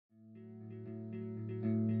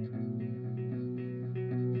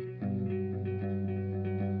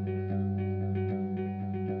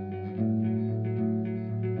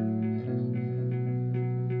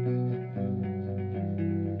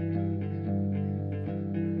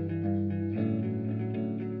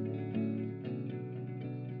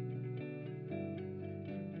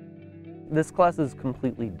This class is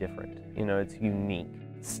completely different. You know, it's unique.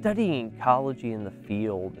 Studying ecology in the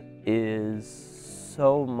field is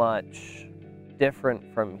so much different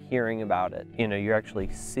from hearing about it. You know, you're actually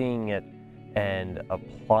seeing it and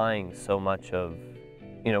applying so much of,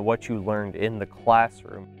 you know, what you learned in the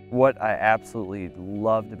classroom. What I absolutely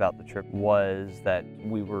loved about the trip was that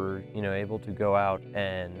we were, you know, able to go out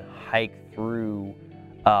and hike through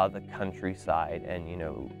the countryside, and, you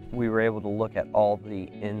know, we were able to look at all the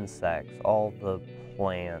insects, all the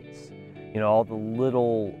plants, you know, all the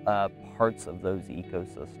little parts of those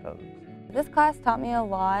ecosystems. This class taught me a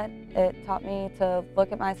lot. It taught me to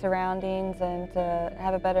look at my surroundings and to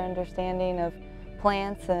have a better understanding of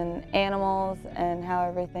plants and animals and how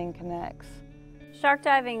everything connects. Shark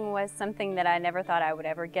diving was something that I never thought I would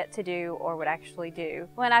ever get to do or would actually do.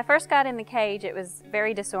 When I first got in the cage, it was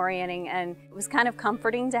very disorienting, and it was kind of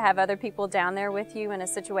comforting to have other people down there with you in a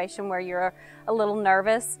situation where you're a little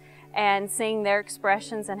nervous, and seeing their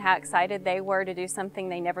expressions and how excited they were to do something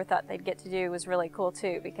they never thought they'd get to do was really cool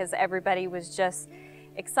too, because everybody was just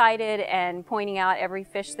excited and pointing out every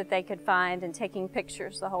fish that they could find and taking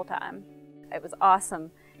pictures the whole time. It was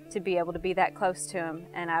awesome to be able to be that close to them,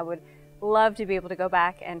 and I would love to be able to go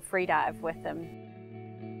back and free dive with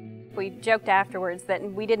them. We joked afterwards that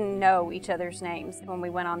we didn't know each other's names when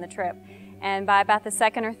we went on the trip, and by about the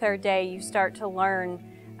second or third day you start to learn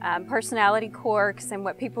personality quirks and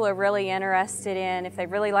what people are really interested in, if they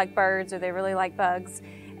really like birds or they really like bugs,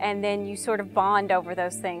 and then you sort of bond over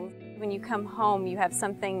those things. When you come home, you have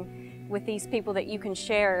something with these people that you can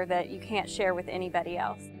share that you can't share with anybody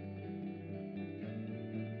else.